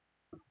have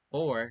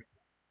 4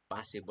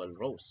 possible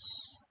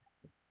rows.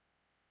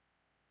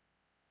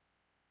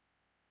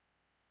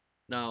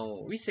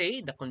 Now, we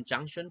say the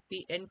conjunction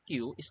P and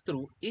Q is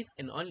true if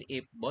and only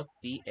if both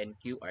P and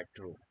Q are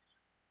true.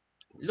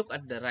 Look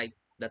at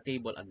the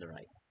table on the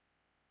right.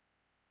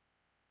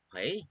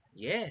 Okay?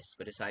 Yes,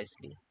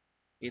 precisely.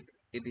 It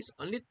is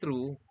only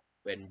true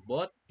when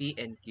both P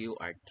and Q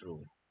are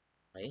true.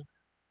 Okay?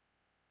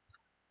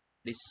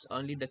 This is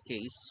only the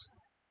case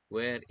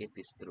where it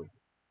is true.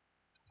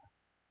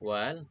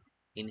 Well,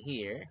 in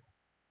here,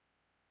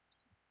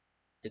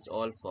 it's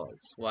all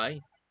false.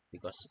 Why?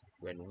 Because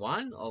when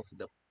one of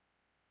the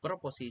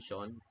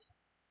proposition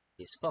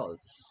is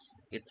false,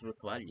 its root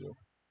value,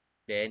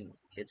 then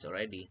it's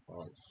already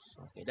false.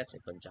 Okay, that's a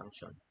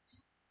conjunction.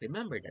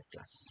 Remember that,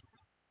 class.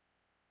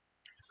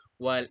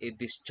 While a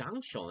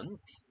disjunction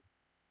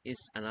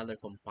is another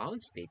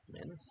compound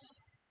statement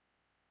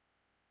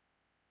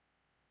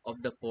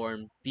of the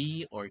form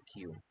P or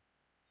Q.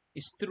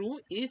 It's true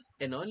if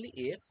and only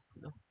if,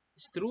 no?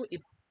 It's true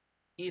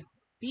if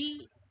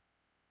P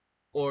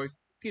or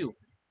Q,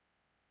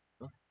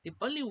 no? If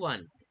only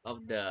one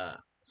of the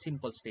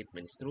simple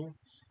statement is true,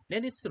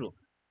 then it's true.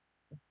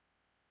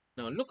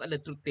 Now look at the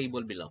truth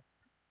table below.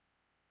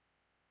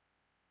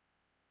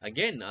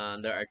 Again,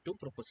 there are two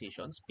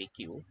propositions,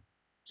 PQ,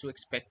 so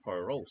expect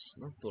 4 rows,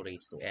 no? 2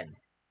 raised to n.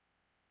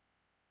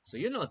 So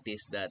you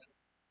notice that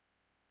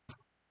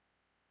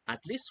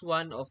at least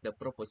one of the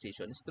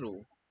proposition is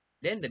true,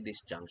 then the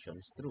disjunction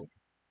is true.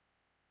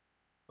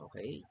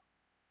 Okay?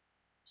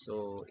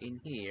 So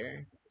in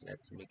here,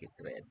 let's make it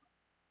red.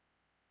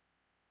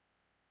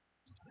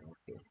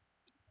 Okay.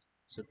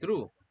 So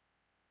true,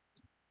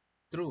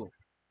 true,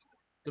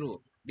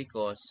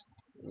 because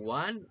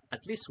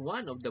at least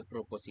one of the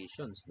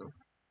propositions, no,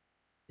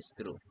 is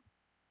true.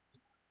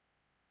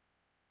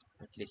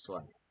 At least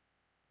one.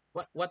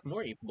 What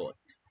more if both?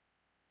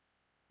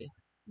 Okay.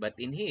 But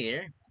in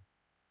here,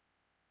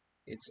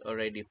 it's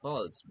already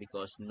false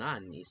because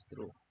none is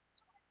true.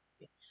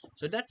 Okay.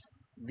 So that's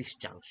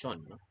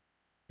disjunction. No?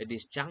 The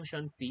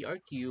disjunction P or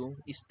Q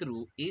is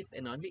true if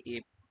and only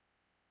if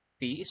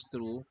P is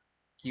true,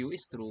 Q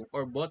is true,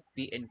 or both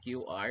P and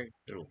Q are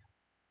true.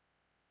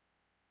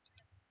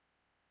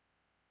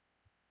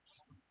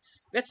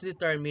 Let's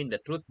determine the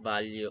truth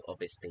value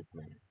of a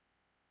statement.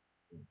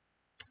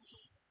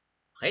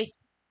 Okay,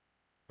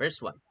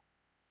 first one.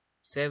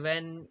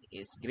 7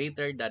 is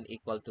greater than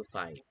equal to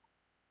 5.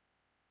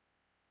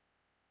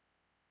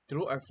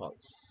 True or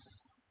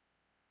false?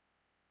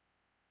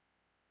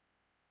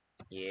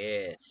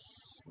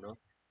 Yes. No?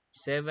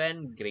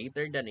 7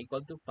 greater than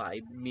equal to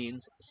 5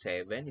 means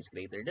 7 is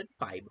greater than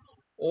 5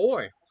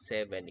 or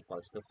 7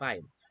 equals to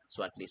 5.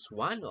 So at least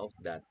one of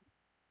that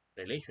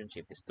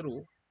relationship is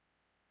true,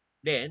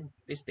 then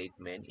the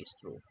statement is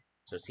true.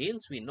 So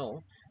since we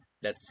know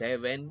that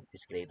 7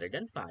 is greater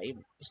than 5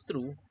 is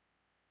true,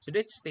 so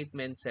that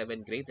statement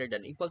 7 greater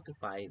than equal to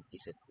 5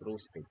 is a true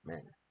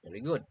statement.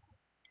 Very good.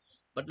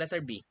 But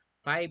letter B,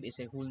 5 is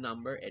a whole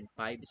number and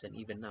 5 is an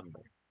even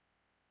number.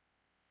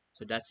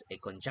 So that's a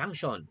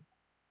conjunction.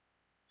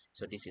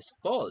 So this is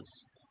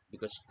false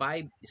because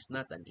 5 is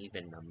not an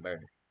even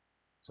number.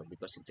 So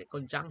because it's a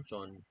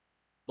conjunction,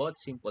 both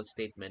simple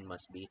statement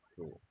must be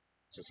true.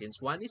 So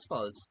since one is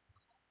false,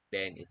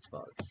 then it's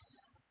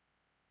false.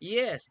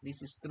 Yes,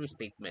 this is true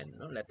statement,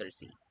 no? Letter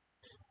C.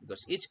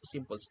 Because each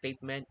simple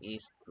statement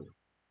is true.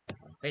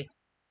 Okay.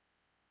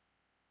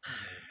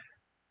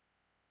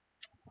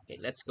 Okay,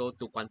 let's go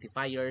to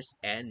quantifiers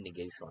and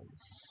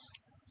negations.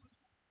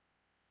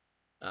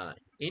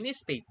 In a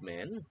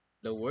statement,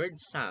 the word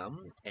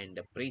some and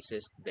the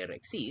phrases there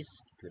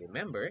exist, if you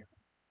remember,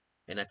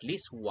 and at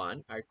least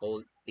one are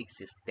called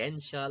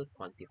existential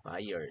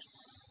quantifiers.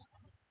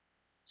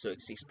 So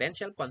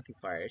existential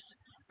quantifiers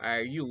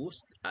are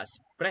used as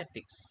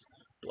prefix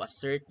to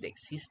assert the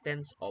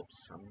existence of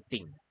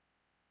something.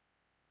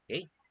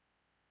 Okay?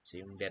 So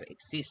yung there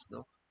exists,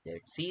 no? There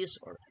exists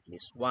or at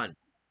least one.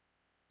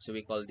 So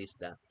we call this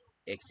the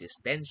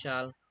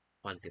existential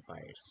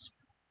quantifiers.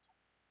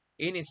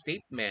 In a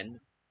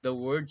statement, the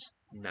words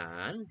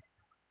none,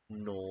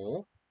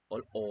 no,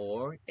 all,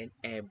 or, and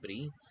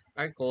every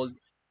are called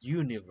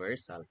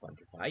universal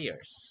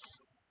quantifiers.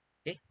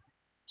 Okay?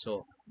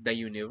 So, the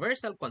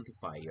universal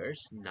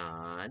quantifiers,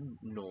 none,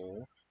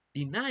 no,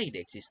 deny the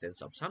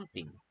existence of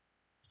something.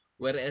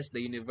 Whereas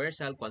the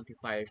universal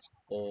quantifiers,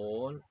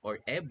 all, or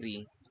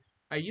every,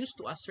 are used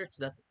to assert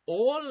that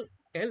all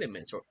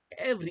elements or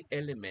every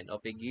element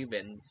of a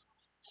given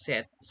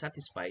set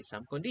satisfies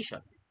some condition.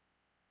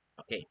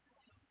 Okay.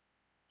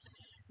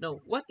 Now,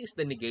 what is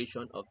the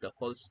negation of the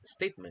false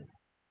statement?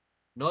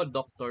 No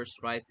doctors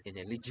write in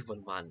a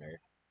legible manner.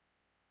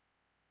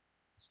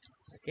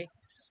 Okay?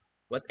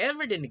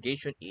 Whatever the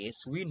negation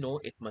is, we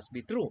know it must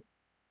be true.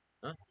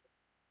 Huh?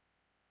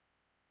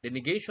 The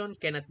negation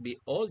cannot be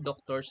all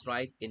doctors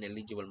write in a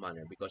legible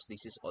manner because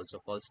this is also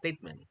false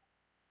statement.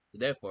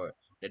 Therefore,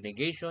 the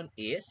negation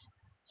is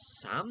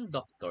some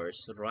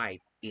doctors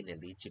write in a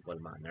legible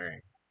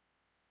manner.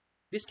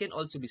 This can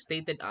also be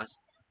stated as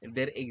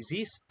there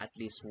exists at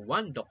least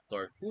one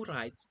doctor who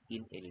writes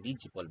in a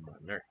legible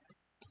manner.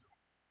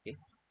 Okay?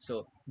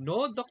 So,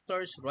 no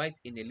doctors write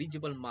in a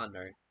legible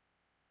manner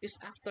is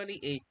actually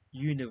a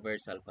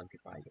universal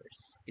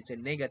quantifiers. It's a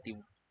negative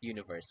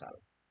universal.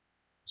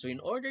 So, in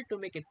order to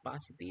make it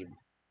positive,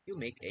 you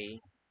make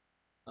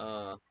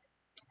uh,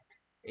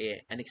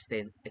 an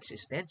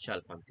existential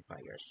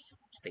quantifiers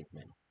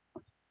statement.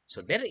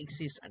 So, there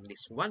exists at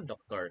least one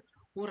doctor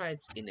who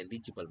writes in a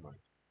legible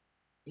manner.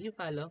 Can you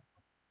follow?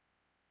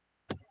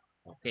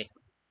 Okay.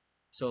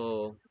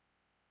 So,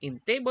 in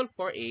table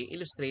 4a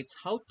illustrates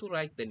how to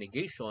write the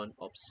negation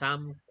of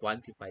some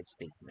quantified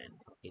statement.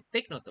 Okay,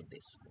 take note of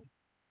this.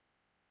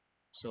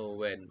 So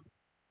when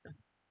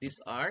these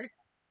are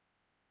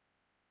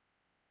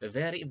a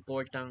very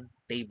important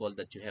table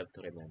that you have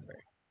to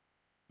remember.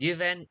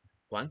 Given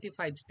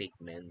quantified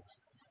statements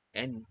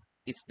and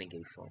its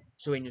negation.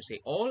 So when you say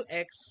all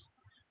x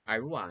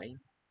are y,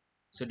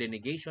 so the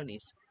negation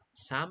is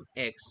some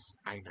x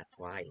are not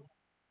y.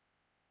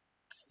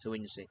 So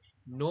when you say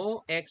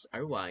no x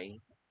are y,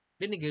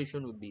 the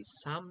negation would be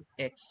some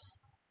x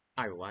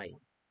are y.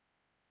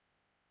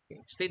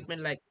 Okay.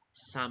 Statement like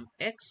some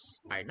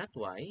x are not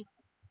y,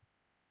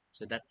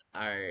 so that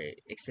are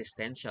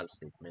existential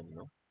statement,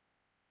 no?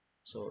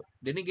 So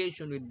the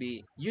negation would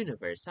be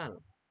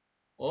universal.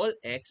 All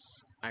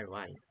x are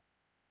y.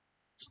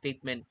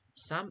 Statement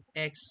some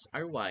x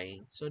are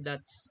y, so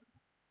that's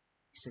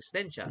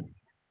existential.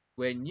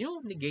 When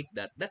you negate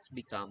that, that's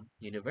become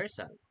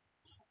universal.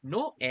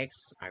 No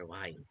x are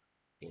y.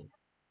 Okay.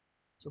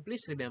 So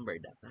please remember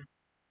that. Huh?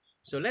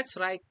 So let's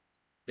write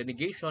the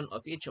negation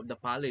of each of the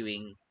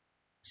following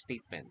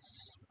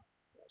statements.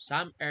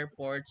 Some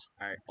airports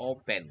are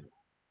open.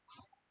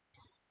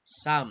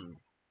 Some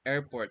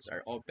airports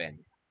are open.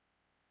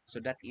 So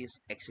that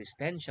is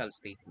existential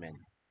statement.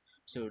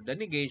 So the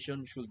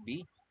negation should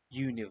be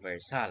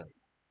universal.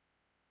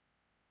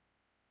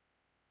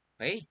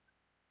 Okay?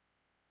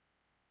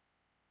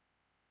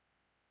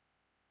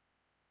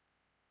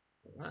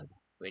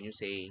 When you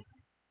say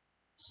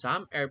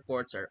some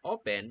airports are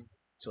open,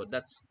 so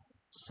that's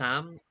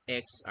some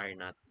X are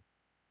not.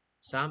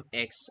 Some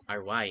X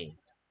are Y.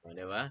 O,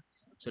 diba?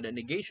 So the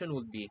negation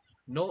would be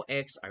no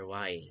X are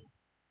Y.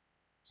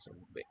 So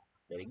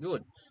very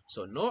good.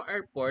 So no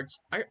airports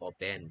are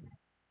open.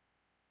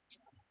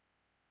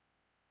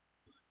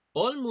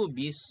 All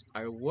movies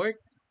are worth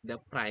the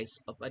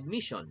price of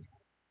admission.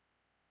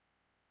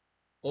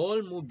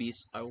 All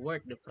movies are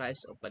worth the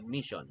price of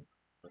admission.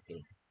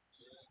 Okay.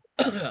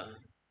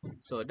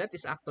 So that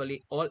is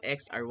actually all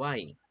x are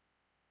y.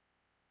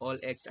 All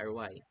x are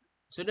y.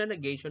 So the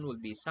negation will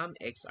be some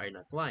x are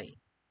not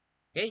y.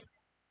 Okay?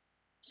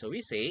 So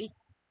we say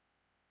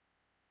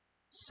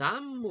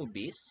some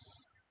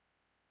movies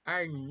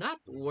are not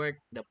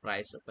worth the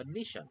price of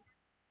admission.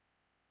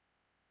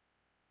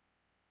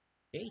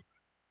 Okay?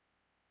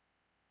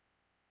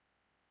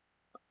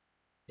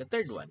 The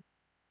third one.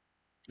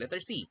 Letter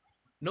C.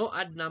 No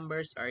odd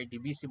numbers are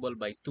divisible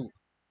by 2.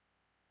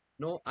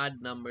 No odd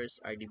numbers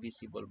are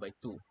divisible by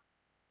 2.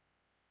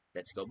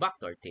 Let's go back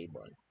to our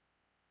table.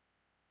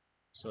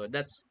 So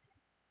that's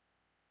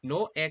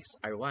no x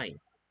are y.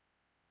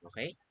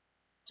 Okay?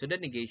 So the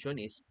negation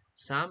is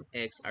some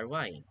x are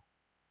y.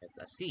 That's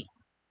a C.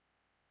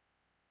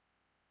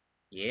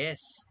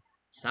 Yes,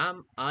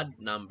 some odd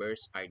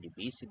numbers are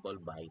divisible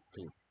by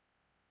 2.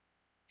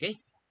 Okay?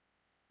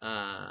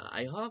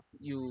 I hope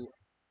you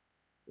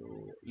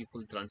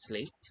could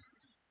translate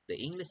the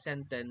English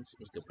sentence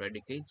into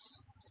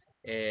predicates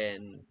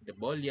and the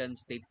Boolean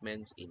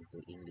statements into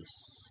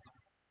English.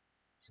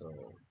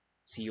 So,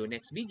 see you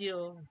next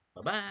video.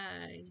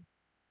 Bye-bye.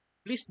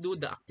 Please do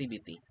the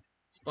activity.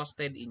 It's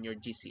posted in your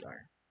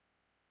GCR.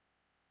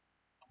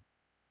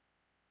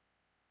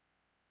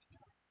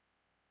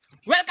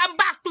 Welcome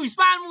back to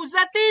Hispan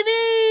Musa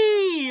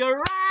TV!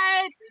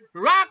 Alright!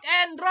 Rock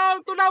and roll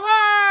to the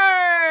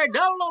world!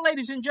 Hello,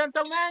 ladies and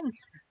gentlemen.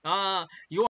 You